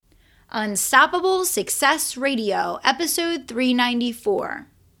Unstoppable Success Radio, episode 394.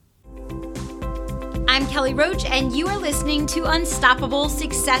 I'm Kelly Roach, and you are listening to Unstoppable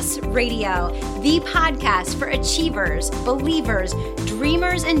Success Radio, the podcast for achievers, believers,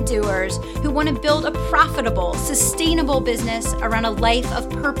 dreamers, and doers who want to build a profitable, sustainable business around a life of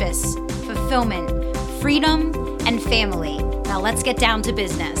purpose, fulfillment, freedom, and family. Now let's get down to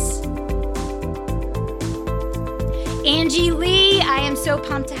business. Angie Lee, I am so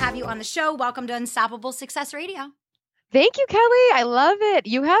pumped to have you on the show. Welcome to Unstoppable Success Radio. Thank you, Kelly. I love it.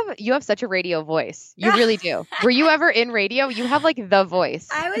 You have such a radio voice. You really do. Were you ever in radio? You have like the voice.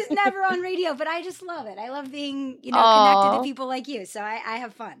 I was never on radio, but I just love it. I love being, connected to people like you. So I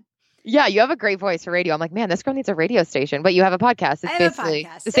have fun. Yeah, you have a great voice for radio. I'm like, man, this girl needs a radio station, but you have a podcast. It's basically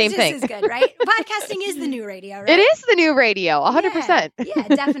the same thing. This is good, right? Podcasting is the new radio, right? It is the new radio, 100%. Yeah,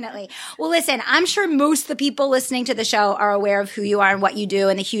 definitely. Well, listen, I'm sure most of the people listening to the show are aware of who you are and what you do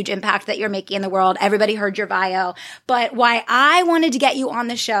and the huge impact that you're making in the world. Everybody heard your bio. But why I wanted to get you on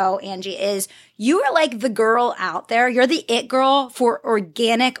the show, Angie, is you are like the girl out there. You're the it girl for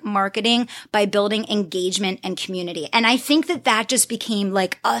organic marketing by building engagement and community. And I think that just became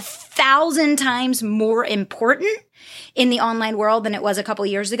like 1,000 times more important in the online world than it was a couple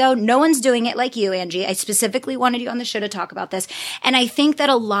years ago. No one's doing it like you, Angie. I specifically wanted you on the show to talk about this. And I think that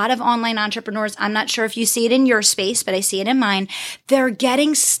a lot of online entrepreneurs, I'm not sure if you see it in your space, but I see it in mine. They're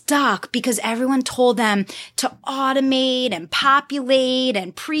getting stuck because everyone told them to automate and populate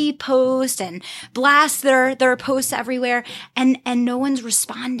and pre-post and blast their posts everywhere. And no one's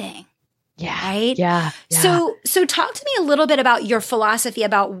responding. Yeah. Right? Yeah. So talk to me a little bit about your philosophy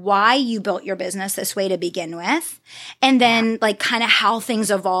about why you built your business this way to begin with, and then like kind of how things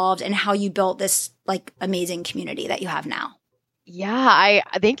evolved and how you built this like amazing community that you have now. Yeah. I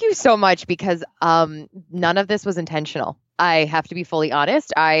thank you so much because none of this was intentional. I have to be fully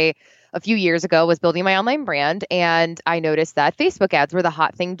honest. A few years ago was building my online brand, and I noticed that Facebook ads were the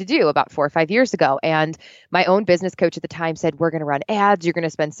hot thing to do about 4 or 5 years ago. And my own business coach at the time said, we're going to run ads. You're going to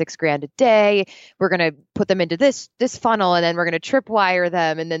spend $6,000 a day. We're going to put them into this funnel, and then we're going to tripwire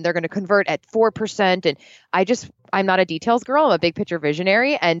them, and then they're going to convert at 4%. And I'm not a details girl. I'm a big picture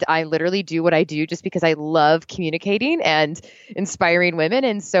visionary, and I literally do what I do just because I love communicating and inspiring women.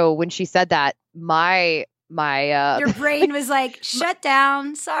 And so when she said that, your brain was like, shut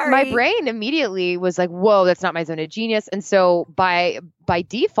down. Sorry. My brain immediately was like, whoa, that's not my zone of genius. And so by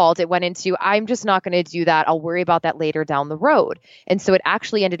default, it went into, I'm just not going to do that. I'll worry about that later down the road. And so it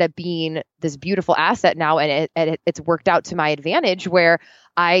actually ended up being this beautiful asset now. And it's worked out to my advantage, where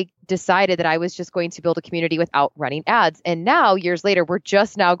I decided that I was just going to build a community without running ads. And now, years later, we're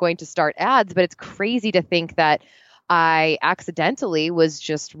just now going to start ads. But it's crazy to think that I accidentally was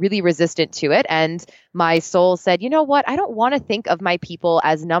just really resistant to it. And my soul said, you know what? I don't want to think of my people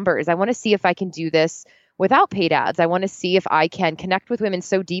as numbers. I want to see if I can do this without paid ads. I want to see if I can connect with women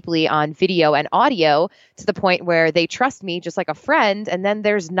so deeply on video and audio to the point where they trust me just like a friend. And then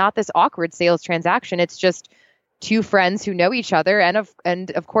there's not this awkward sales transaction. It's just two friends who know each other. And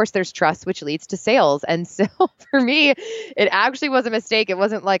of course there's trust, which leads to sales. And so for me, it actually was a mistake. It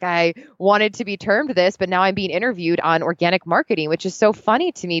wasn't like I wanted to be termed this, but now I'm being interviewed on organic marketing, which is so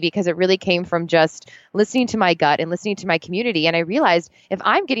funny to me because it really came from just listening to my gut and listening to my community. And I realized if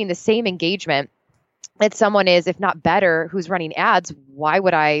I'm getting the same engagement that someone is, if not better, who's running ads, why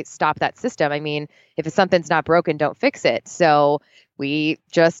would I stop that system? I mean, if something's not broken, don't fix it. So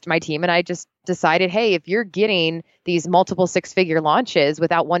my team and I just decided, hey, if you're getting these multiple 6-figure launches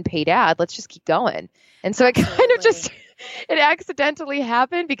without one paid ad, let's just keep going. And so Absolutely. It kind of just, it accidentally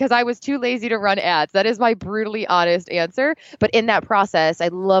happened because I was too lazy to run ads. That is my brutally honest answer. But in that process, I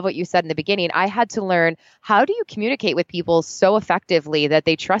love what you said in the beginning. I had to learn, how do you communicate with people so effectively that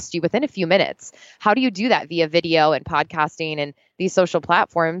they trust you within a few minutes? How do you do that via video and podcasting and these social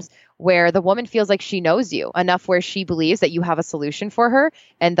platforms where the woman feels like she knows you enough where she believes that you have a solution for her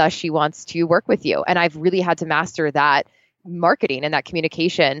and thus she wants to work with you? And I've really had to master that marketing and that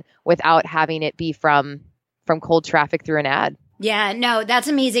communication without having it be from cold traffic through an ad. Yeah, no, that's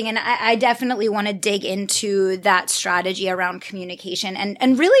amazing. And I definitely want to dig into that strategy around communication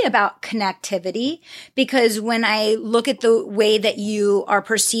and really about connectivity, because when I look at the way that you are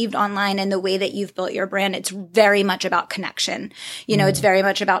perceived online and the way that you've built your brand, it's very much about connection. It's very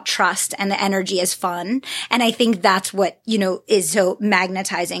much about trust, and the energy is fun. And I think that's what, is so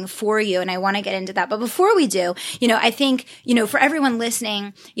magnetizing for you. And I want to get into that. But before we do, I think, for everyone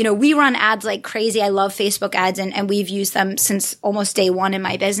listening, we run ads like crazy. I love Facebook ads and we've used them since since almost day one in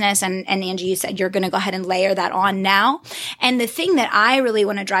my business. And Angie, you said you're going to go ahead and layer that on now. And the thing that I really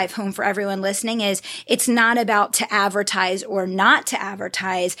want to drive home for everyone listening is it's not about to advertise or not to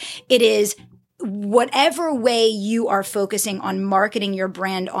advertise. It is whatever way you are focusing on marketing your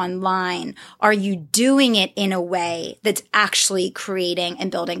brand online, are you doing it in a way that's actually creating and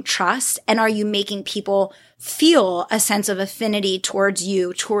building trust? And are you making people feel a sense of affinity towards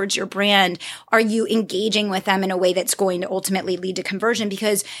you, towards your brand? Are you engaging with them in a way that's going to ultimately lead to conversion?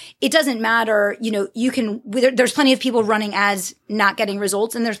 Because it doesn't matter, there's plenty of people running ads, not getting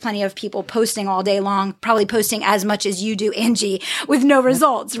results. And there's plenty of people posting all day long, probably posting as much as you do, Angie, with no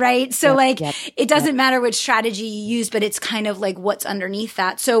results, right? So it doesn't matter which strategy you use, but it's kind of like what's underneath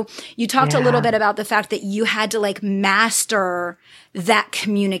that. So you talked a little bit about the fact that you had to master that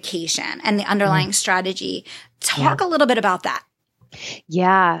communication and the underlying strategy. Talk a little bit about that.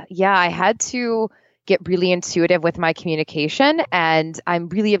 Yeah. I had to get really intuitive with my communication, and I'm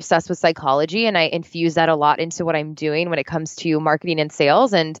really obsessed with psychology, and I infuse that a lot into what I'm doing when it comes to marketing and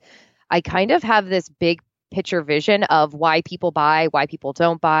sales. And I kind of have this big picture vision of why people buy, why people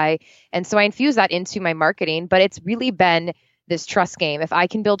don't buy. And so I infuse that into my marketing, but it's really been this trust game. If I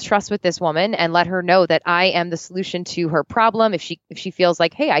can build trust with this woman and let her know that I am the solution to her problem, if she feels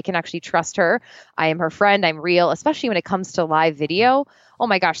like, hey, I can actually trust her, I am her friend, I'm real, especially when it comes to live video. Oh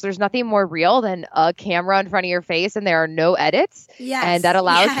my gosh, there's nothing more real than a camera in front of your face and there are no edits. Yes. And that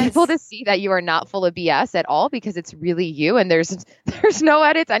allows people to see that you are not full of BS at all, because it's really you and there's no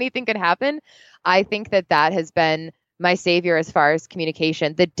edits. Anything can happen. I think that has been my savior as far as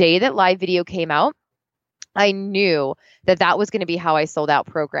communication. The day that live video came out, I knew that was going to be how I sold out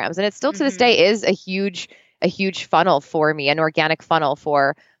programs. And it still to this day is a huge funnel for me, an organic funnel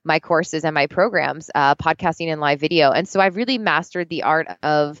for my courses and my programs, podcasting and live video. And so I've really mastered the art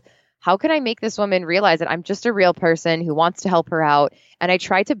of how can I make this woman realize that I'm just a real person who wants to help her out? And I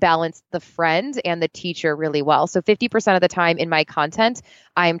try to balance the friend and the teacher really well. So 50% of the time in my content,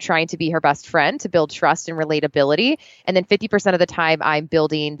 I'm trying to be her best friend to build trust and relatability. And then 50% of the time, I'm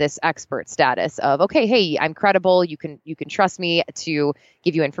building this expert status of, okay, hey, I'm credible. You can trust me to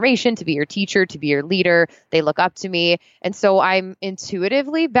give you information, to be your teacher, to be your leader. They look up to me. And so I'm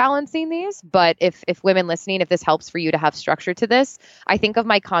intuitively balancing these. But if women listening, if this helps for you to have structure to this, I think of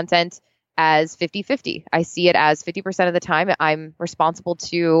my content as 50-50. I see it as 50% of the time I'm responsible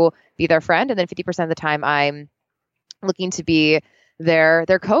to be their friend, and then 50% of the time I'm looking to be their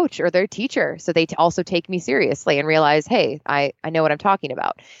coach or their teacher. So they also take me seriously and realize, hey, I know what I'm talking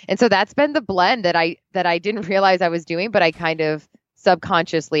about. And so that's been the blend that I didn't realize I was doing, but I kind of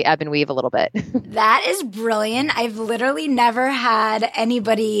subconsciously ebb and weave a little bit. That is brilliant. I've literally never had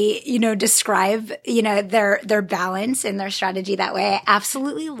anybody, describe, their balance and their strategy that way. I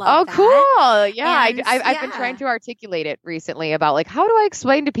absolutely love that. Oh, cool. Yeah. And, I've been trying to articulate it recently about how do I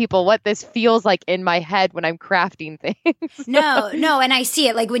explain to people what this feels like in my head when I'm crafting things? No. And I see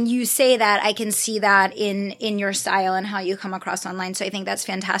it. When you say that, I can see that in your style and how you come across online. So I think that's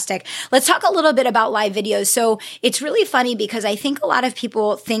fantastic. Let's talk a little bit about live videos. So it's really funny because I think a lot of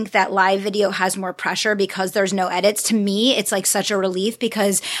people think that live video has more pressure because there's no edits. To me, it's such a relief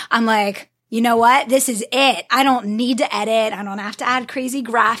because I'm like, you know what? This is it. I don't need to edit. I don't have to add crazy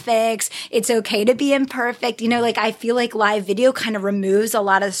graphics. It's okay to be imperfect. I feel like live video kind of removes a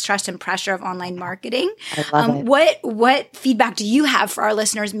lot of the stress and pressure of online marketing. I love it. What feedback do you have for our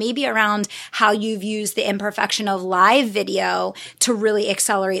listeners, maybe around how you've used the imperfection of live video to really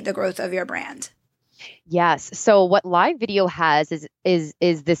accelerate the growth of your brand? Yes. So what live video has is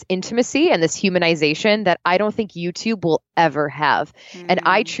this intimacy and this humanization that I don't think YouTube will ever have. And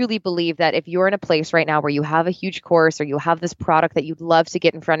I truly believe that if you're in a place right now where you have a huge course or you have this product that you'd love to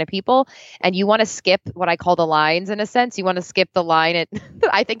get in front of people and you want to skip what I call the lines in a sense, you want to skip the line at,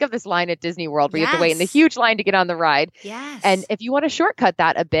 I think of this line at Disney World where you have to wait in the huge line to get on the ride. Yes. And if you want to shortcut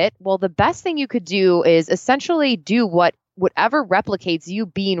that a bit, well, the best thing you could do is essentially do whatever replicates you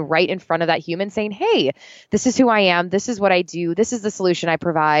being right in front of that human saying, hey, this is who I am. This is what I do. This is the solution I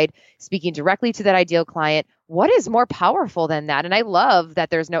provide, speaking directly to that ideal client. What is more powerful than that? And I love that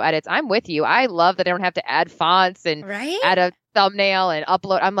there's no edits. I'm with you. I love that I don't have to add fonts and add a thumbnail and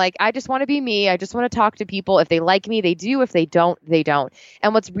upload. I'm like, I just want to be me. I just want to talk to people. If they like me, they do. If they don't, they don't.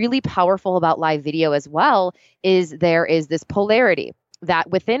 And what's really powerful about live video as well is there is this polarity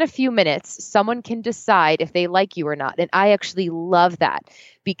that within a few minutes, someone can decide if they like you or not. And I actually love that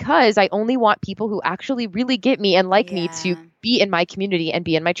because I only want people who actually really get me and like me to be in my community and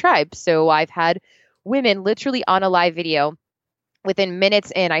be in my tribe. So I've had women literally on a live video within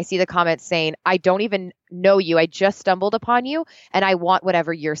minutes in, I see the comments saying, I don't even know you. I just stumbled upon you and I want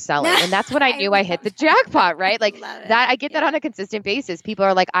whatever you're selling. And that's when I knew I hit the jackpot, right? Like that, I get that on a consistent basis. People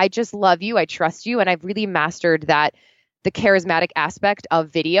are like, I just love you. I trust you. And I've really mastered that, the charismatic aspect of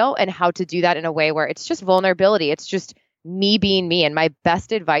video and how to do that in a way where it's just vulnerability. It's just me being me. And my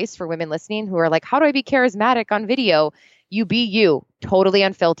best advice for women listening who are like, how do I be charismatic on video? You be you, totally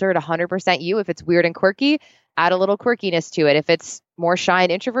unfiltered, 100% you. If it's weird and quirky, add a little quirkiness to it. If it's more shy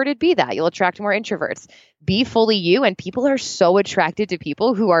and introverted, be that. You'll attract more introverts. Be fully you. And people are so attracted to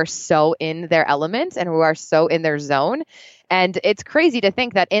people who are so in their element and who are so in their zone. And it's crazy to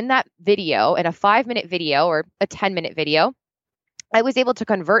think that in that video, in a 5-minute video or a 10-minute video, I was able to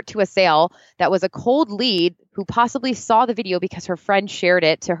convert to a sale that was a cold lead who possibly saw the video because her friend shared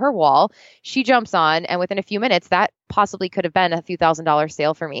it to her wall. She jumps on, and within a few minutes, that possibly could have been a few $1,000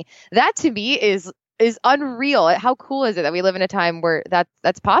 sale for me. That to me is unreal. How cool is it that we live in a time where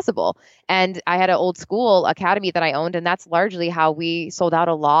that's possible? And I had an old school academy that I owned, and that's largely how we sold out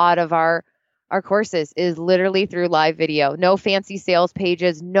a lot of our courses, is literally through live video. No fancy sales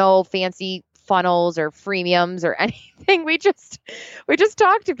pages, no fancy funnels or freemiums or anything. We just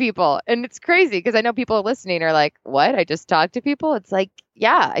talk to people. And it's crazy because I know people listening are like, what? I just talk to people? It's like,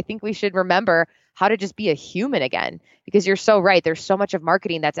 yeah, I think we should remember how to just be a human again, because you're so right. There's so much of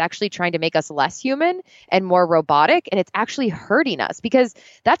marketing that's actually trying to make us less human and more robotic. And it's actually hurting us, because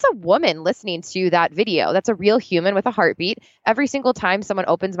that's a woman listening to that video. That's a real human with a heartbeat. Every single time someone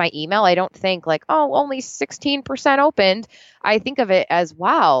opens my email, I don't think like, oh, only 16% opened. I think of it as,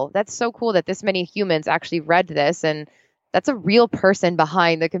 wow, that's so cool that this many humans actually read this. And that's a real person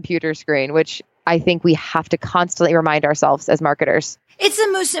behind the computer screen, which I think we have to constantly remind ourselves as marketers. It's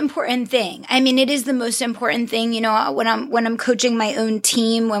the most important thing. I mean, it is the most important thing. You know, when I'm coaching my own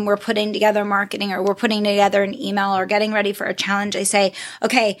team, when we're putting together marketing or we're putting together an email or getting ready for a challenge, I say,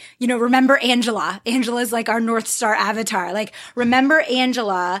 okay, you know, remember Angela. Angela is like our North Star avatar. Like, remember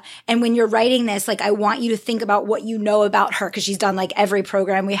Angela. And when you're writing this, like, I want you to think about what you know about her, because she's done like every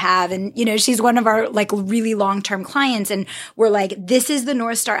program we have. And, you know, she's one of our like really long-term clients. And we're like, this is the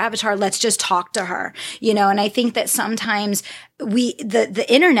North Star avatar. Let's just talk to her, you know? And I think that sometimes the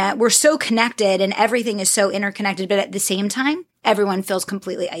internet, we're so connected and everything is so interconnected, but at the same time, everyone feels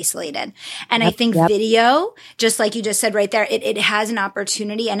completely isolated. And I think video, just like you just said right there, it has an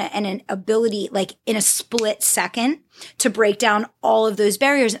opportunity and an ability, like in a split second, to break down all of those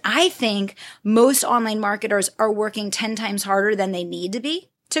barriers. And I think most online marketers are working 10 times harder than they need to be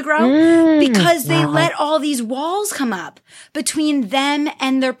to grow, because they let all these walls come up between them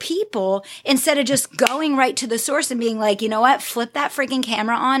and their people, instead of just going right to the source and being like, you know what, flip that freaking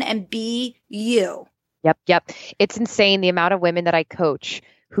camera on and be you. Yep. It's insane the amount of women that I coach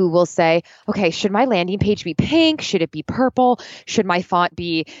who will say, okay, should my landing page be pink? Should it be purple? Should my font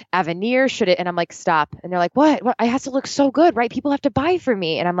be Avenir? Should it? And I'm like, stop. And they're like, what? I have to look so good, right? People have to buy from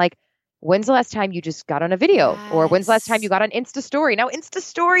me. And I'm like, when's the last time you just got on a video? Yes. Or when's the last time you got on Insta Story? Now Insta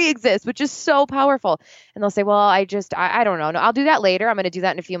Story exists, which is so powerful. And they'll say, well, I don't know. No, I'll do that later. I'm going to do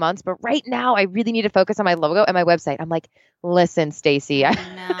that in a few months. But right now I really need to focus on my logo and my website. I'm like, listen, Stacy,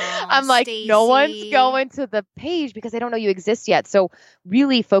 I'm like, Stacey, no one's going to the page because they don't know you exist yet. So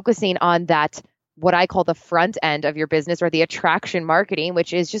really focusing on that, what I call the front end of your business, or the attraction marketing,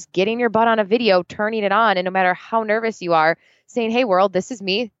 which is just getting your butt on a video, turning it on. And no matter how nervous you are, saying, hey world, this is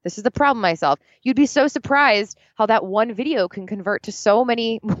me. This is the problem myself. You'd be so surprised how that one video can convert to so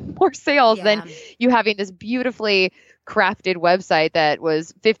many more sales than you having this beautifully crafted website that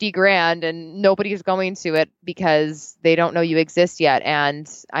was 50 grand and nobody's going to it because they don't know you exist yet. And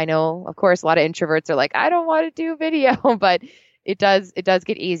I know, of course, a lot of introverts are like, I don't want to do video, but it does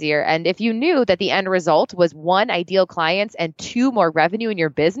get easier. And if you knew that the end result was 1, ideal clients and 2, more revenue in your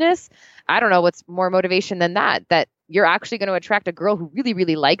business, I don't know what's more motivation than that you're actually going to attract a girl who really,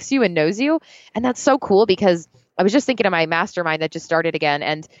 really likes you and knows you. And that's so cool, because I was just thinking of my mastermind that just started again.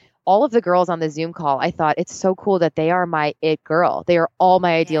 And all of the girls on the Zoom call, I thought it's so cool that they are my it girl. They are all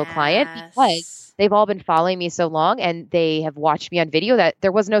my ideal client, because they've all been following me so long and they have watched me on video, that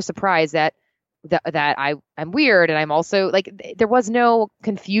there was no surprise that I'm weird. And I'm also like, there was no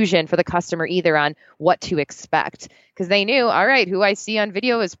confusion for the customer either on what to expect, because they knew, all right, who I see on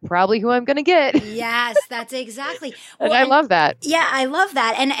video is probably who I'm going to get. Yes, that's exactly. Well, and I love that. Yeah, I love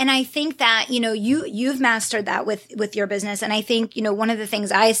that. And I think that, you know, you've mastered that with your business. And I think, you know, one of the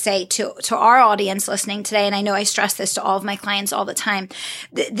things I say to our audience listening today, and I know I stress this to all of my clients all the time,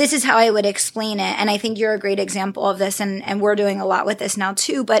 this is how I would explain it. And I think you're a great example of this. And we're doing a lot with this now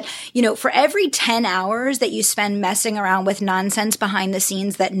too. But, you know, for every 10 hours that you spend messing around with nonsense behind the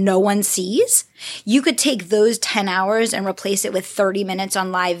scenes that no one sees, you could take those 10 hours and replace it with 30 minutes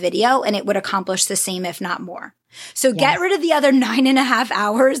on live video, and it would accomplish the same, if not more. So get rid of the other 9.5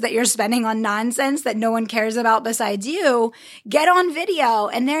 hours that you're spending on nonsense that no one cares about besides you. Get on video,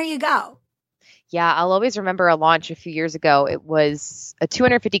 and there you go. Yeah, I'll always remember a launch a few years ago. It was a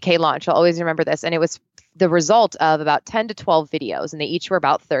 250K launch. I'll always remember this. And it was the result of about 10 to 12 videos, and they each were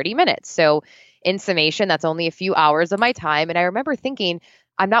about 30 minutes. So in summation, that's only a few hours of my time. And I remember thinking,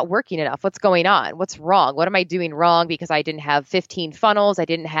 I'm not working enough. What's going on? What's wrong? What am I doing wrong? Because I didn't have 15 funnels. I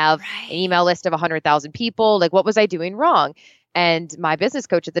didn't have an email list of 100,000 people. Like, what was I doing wrong? And my business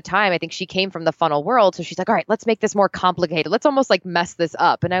coach at the time, I think she came from the funnel world. So she's like, all right, let's make this more complicated. Let's almost like mess this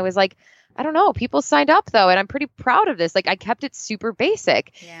up. And I was like, I don't know. People signed up though. And I'm pretty proud of this. Like, I kept it super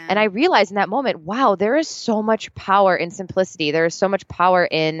basic. Yeah. And I realized in that moment, wow, there is so much power in simplicity. There is so much power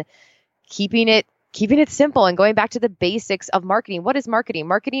in keeping it simple and going back to the basics of marketing. What is marketing?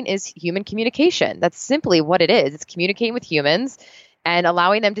 Marketing is human communication. That's simply what it is. It's communicating with humans and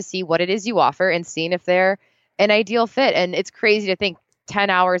allowing them to see what it is you offer and seeing if they're an ideal fit. And it's crazy to think 10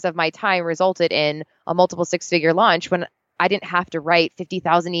 hours of my time resulted in a multiple six-figure launch when I didn't have to write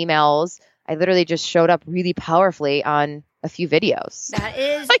 50,000 emails. I literally just showed up really powerfully on a few videos. That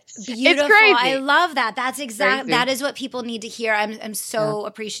is beautiful. It's crazy. I love that. That's exactly, that is what people need to hear. I'm so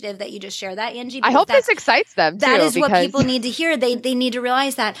appreciative that you just shared that, Angie. I hope this excites them too. That is what people need to hear. They need to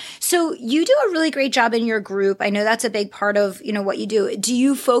realize that. So you do a really great job in your group. I know that's a big part of, what you do. Do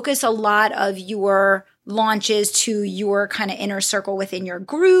you focus a lot of your launches to your kind of inner circle within your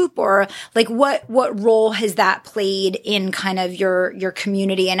group, or like what role has that played in kind of your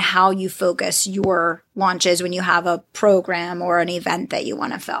community and how you focus your launches when you have a program or an event that you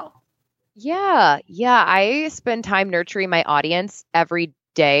want to fill? Yeah. I spend time nurturing my audience every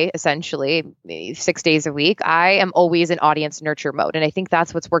day, essentially 6 days a week. I am always in audience nurture mode. And I think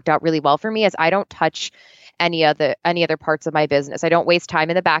that's what's worked out really well for me is I don't touch any other parts of my business. I don't waste time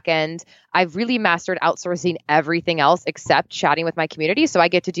in the back end. I've really mastered outsourcing everything else except chatting with my community. So I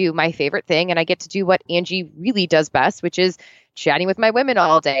get to do my favorite thing and I get to do what Angie really does best, which is chatting with my women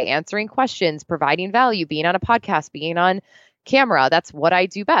all day, answering questions, providing value, being on a podcast, being on camera. That's what I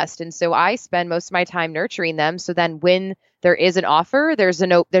do best. And so I spend most of my time nurturing them. So then when there is an offer, there's a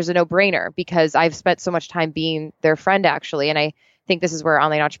no-brainer because I've spent so much time being their friend actually. And I think this is where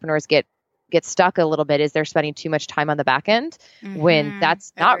online entrepreneurs get stuck a little bit is they're spending too much time on the back end when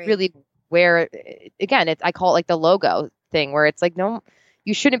that's not really where, again, I call it like the logo thing where it's like, no,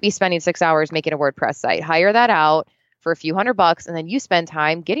 you shouldn't be spending 6 hours making a WordPress site. Hire that out for a few $100 and then you spend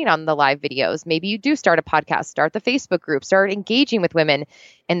time getting on the live videos. Maybe you do start a podcast, start the Facebook group, start engaging with women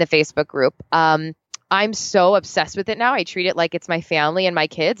in the Facebook group. I'm so obsessed with it now. I treat it like it's my family and my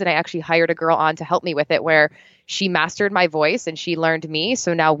kids. And I actually hired a girl on to help me with it where she mastered my voice and she learned me.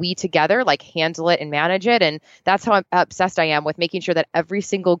 So now we together like handle it and manage it. And that's how obsessed I am with making sure that every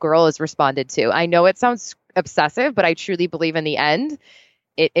single girl is responded to. I know it sounds obsessive, but I truly believe in the end,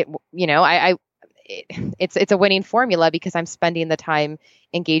 it's a winning formula because I'm spending the time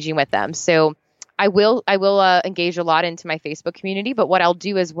engaging with them. So I will engage a lot into my Facebook community, but what I'll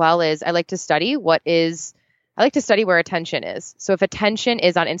do as well is I like to study where attention is. So if attention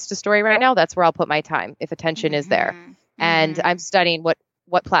is on Insta story right now, that's where I'll put my time. If attention is there, and I'm studying what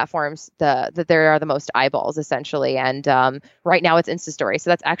platforms that there are the most eyeballs essentially. And right now it's Insta story.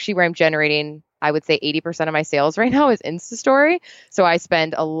 So that's actually where I'm generating, I would say 80% of my sales right now is Insta story. So I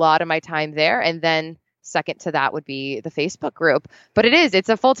spend a lot of my time there. And then second to that would be the Facebook group. But it's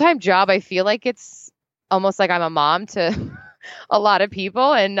a full-time job. I feel like it's almost like I'm a mom to a lot of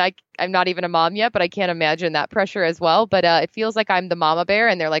people. And I'm not even a mom yet, but I can't imagine that pressure as well. But it feels like I'm the mama bear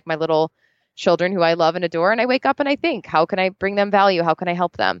and they're like my little children who I love and adore. And I wake up and I think, how can I bring them value? How can I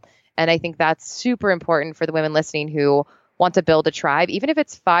help them? And I think that's super important for the women listening who want to build a tribe. Even if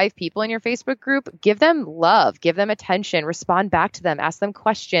it's 5 people in your Facebook group, give them love, give them attention, respond back to them, ask them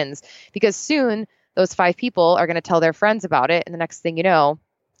questions, because soon those 5 people are going to tell their friends about it. And the next thing you know,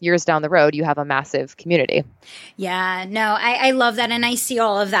 years down the road, you have a massive community. Yeah, no, I love that. And I see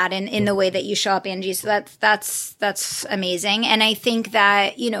all of that in the way that you show up, Angie. So that's amazing. And I think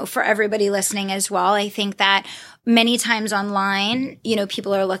that, for everybody listening as well, I think that many times online,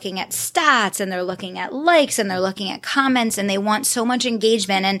 people are looking at stats and they're looking at likes and they're looking at comments and they want so much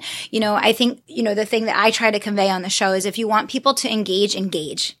engagement. And, I think, the thing that I try to convey on the show is if you want people to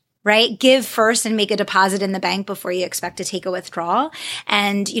engage, right? Give first and make a deposit in the bank before you expect to take a withdrawal.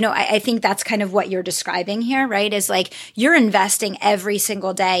 And, I think that's kind of what you're describing here, right? Is like you're investing every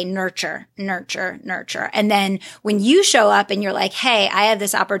single day, nurture, nurture, nurture. And then when you show up and you're like, hey, I have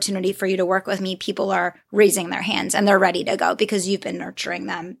this opportunity for you to work with me, people are raising their hands and they're ready to go because you've been nurturing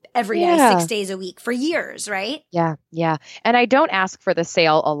them every day, 6 days a week for years, right? Yeah. Yeah. And I don't ask for the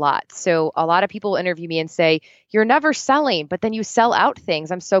sale a lot. So a lot of people interview me and say, you're never selling, but then you sell out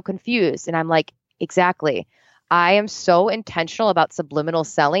things. I'm so confused. And I'm like, exactly. I am so intentional about subliminal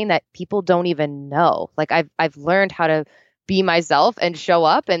selling that people don't even know. Like I've learned how to be myself and show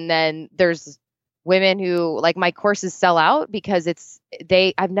up. And then there's women who like my courses sell out because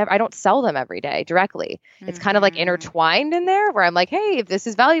I don't sell them every day directly. It's kind of like intertwined in there where I'm like, hey, if this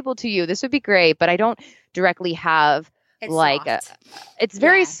is valuable to you, this would be great. But I don't directly have it's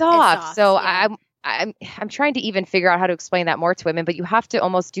very soft. So yeah. I'm trying to even figure out how to explain that more to women, but you have to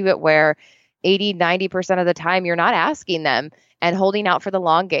almost do it where 80-90% of the time you're not asking them and holding out for the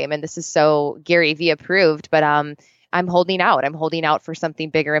long game. And this is so Gary Vee approved, but I'm holding out. I'm holding out for something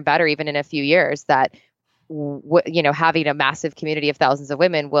bigger and better, even in a few years that, having a massive community of thousands of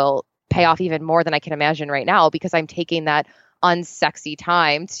women will pay off even more than I can imagine right now, because I'm taking that unsexy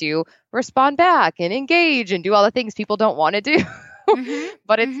time to respond back and engage and do all the things people don't want to do.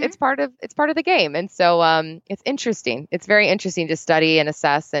 But it's part of the game. And so it's interesting. It's very interesting to study and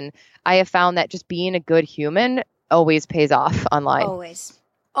assess. And I have found that just being a good human always pays off online.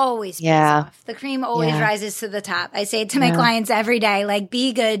 Always pays off. The cream always rises to the top. I say it to my clients every day, like,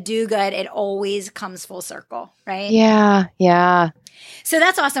 be good, do good. It always comes full circle, right? Yeah. Yeah. So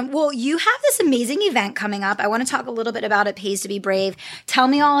that's awesome. Well, you have this amazing event coming up. I want to talk a little bit about it. Pays to be brave. Tell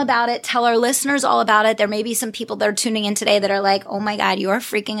me all about it. Tell our listeners all about it. There may be some people that are tuning in today that are like, oh my God, you are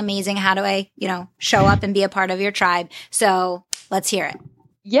freaking amazing. How do I, show up and be a part of your tribe? So let's hear it.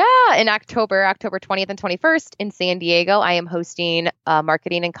 Yeah, in October 20th and 21st in San Diego, I am hosting a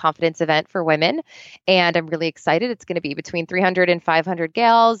marketing and confidence event for women. And I'm really excited. It's going to be between 300 and 500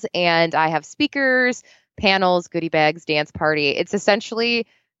 gals. And I have speakers, panels, goodie bags, dance party. It's essentially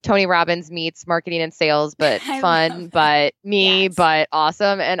Tony Robbins meets marketing and sales, but fun, but me, but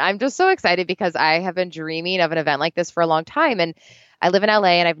awesome. And I'm just so excited because I have been dreaming of an event like this for a long time. And I live in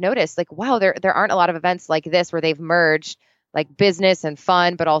LA and I've noticed like, wow, there aren't a lot of events like this where they've merged like business and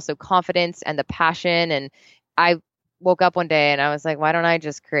fun, but also confidence and the passion. And I woke up one day and I was like, why don't I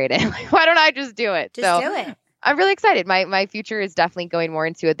just create it? Like, why don't I just do it? Do it. I'm really excited. My future is definitely going more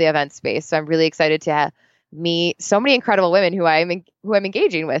into the event space. So I'm really excited to meet so many incredible women who I'm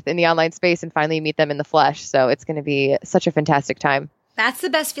engaging with in the online space and finally meet them in the flesh. So it's going to be such a fantastic time. That's the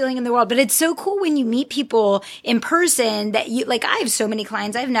best feeling in the world. But it's so cool when you meet people in person that you, like, I have so many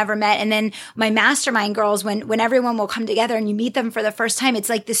clients I've never met. And then my mastermind girls, when everyone will come together and you meet them for the first time, it's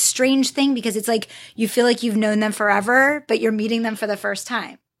like this strange thing because it's like you feel like you've known them forever, but you're meeting them for the first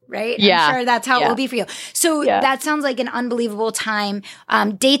time. Right? Yeah. I'm sure that's how it will be for you. So that sounds like an unbelievable time.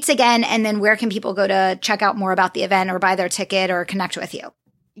 Dates again, and then where can people go to check out more about the event or buy their ticket or connect with you?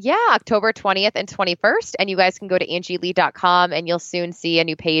 Yeah, October 20th and 21st. And you guys can go to angielee.com and you'll soon see a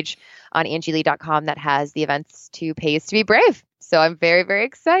new page on angielee.com that has the events to Pays to be Brave. So I'm very, very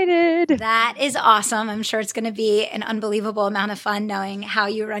excited. That is awesome. I'm sure it's going to be an unbelievable amount of fun knowing how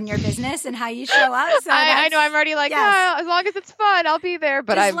you run your business and how you show up. So I know. I'm already like, as long as it's fun, I'll be there.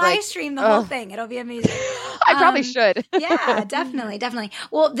 But I'm live stream the whole thing. It'll be amazing. I probably should. Yeah, definitely.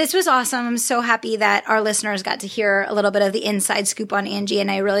 Well, this was awesome. I'm so happy that our listeners got to hear a little bit of the inside scoop on Angie,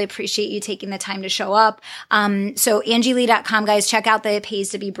 and I really appreciate you taking the time to show up. So angielee.com, guys, check out the Pays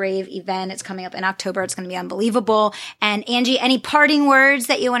to be Brave event. It's coming up in October. It's going to be unbelievable. And Angie, any parting words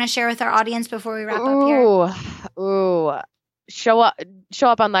that you want to share with our audience before we wrap up here? Show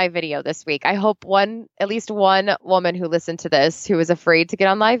up on live video this week. I hope at least one woman who listened to this who is afraid to get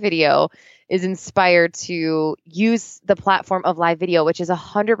on live video is inspired to use the platform of live video, which is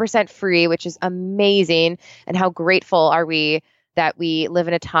 100% free, which is amazing. And how grateful are we that we live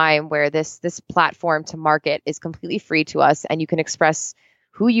in a time where this platform to market is completely free to us, and you can express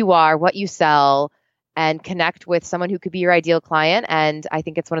who you are, what you sell, and connect with someone who could be your ideal client. And I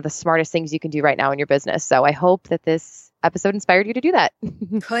think it's one of the smartest things you can do right now in your business. So I hope that this episode inspired you to do that.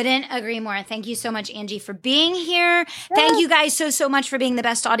 Couldn't agree more. Thank you so much, Angie, for being here. Yeah. Thank you guys so much for being the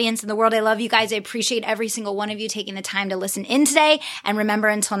best audience in the world. I love you guys. I appreciate every single one of you taking the time to listen in today. And remember,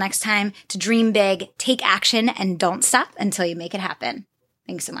 until next time, to dream big, take action, and don't stop until you make it happen.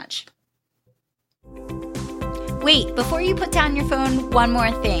 Thanks so much. Wait, before you put down your phone, one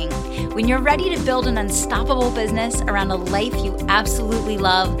more thing. When you're ready to build an unstoppable business around a life you absolutely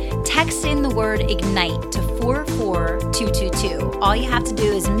love, text in the word IGNITE to 44222. All you have to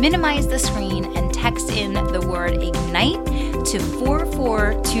do is minimize the screen and text in the word IGNITE to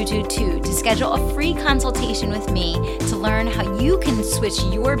 44222 to schedule a free consultation with me to learn how you can switch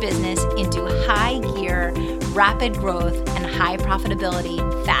your business into high gear, rapid growth, and high profitability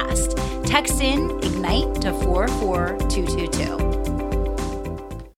fast. Text in IGNITE to 44222.